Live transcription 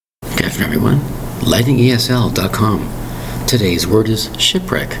Good afternoon, everyone. lightningesl.com. Today's word is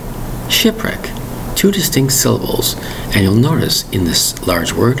shipwreck. Shipwreck. Two distinct syllables, and you'll notice in this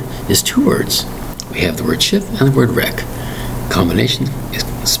large word is two words. We have the word ship and the word wreck. Combination is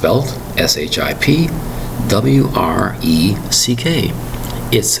spelled shipwreck.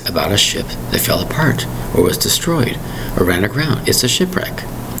 It's about a ship that fell apart or was destroyed or ran aground. It's a shipwreck.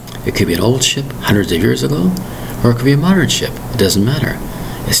 It could be an old ship hundreds of years ago, or it could be a modern ship. It doesn't matter.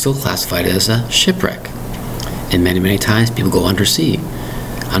 It's still classified as a shipwreck. And many times people go undersea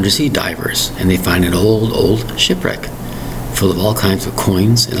divers, and they find an old shipwreck full of all kinds of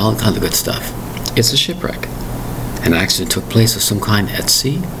coins and all kinds of good stuff. It's a shipwreck. An accident took place of some kind at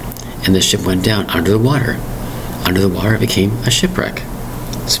sea, and the ship went down under the water. Under the water it became a shipwreck.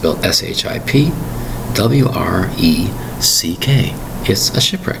 Spelled shipwreck. It's a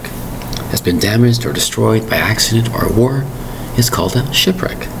shipwreck. Has been damaged or destroyed by accident or war. It's called a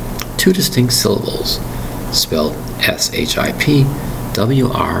shipwreck. Two distinct syllables, spelled shipwreck.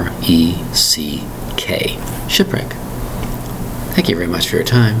 Shipwreck. Thank you very much for your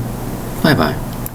time. Bye-bye.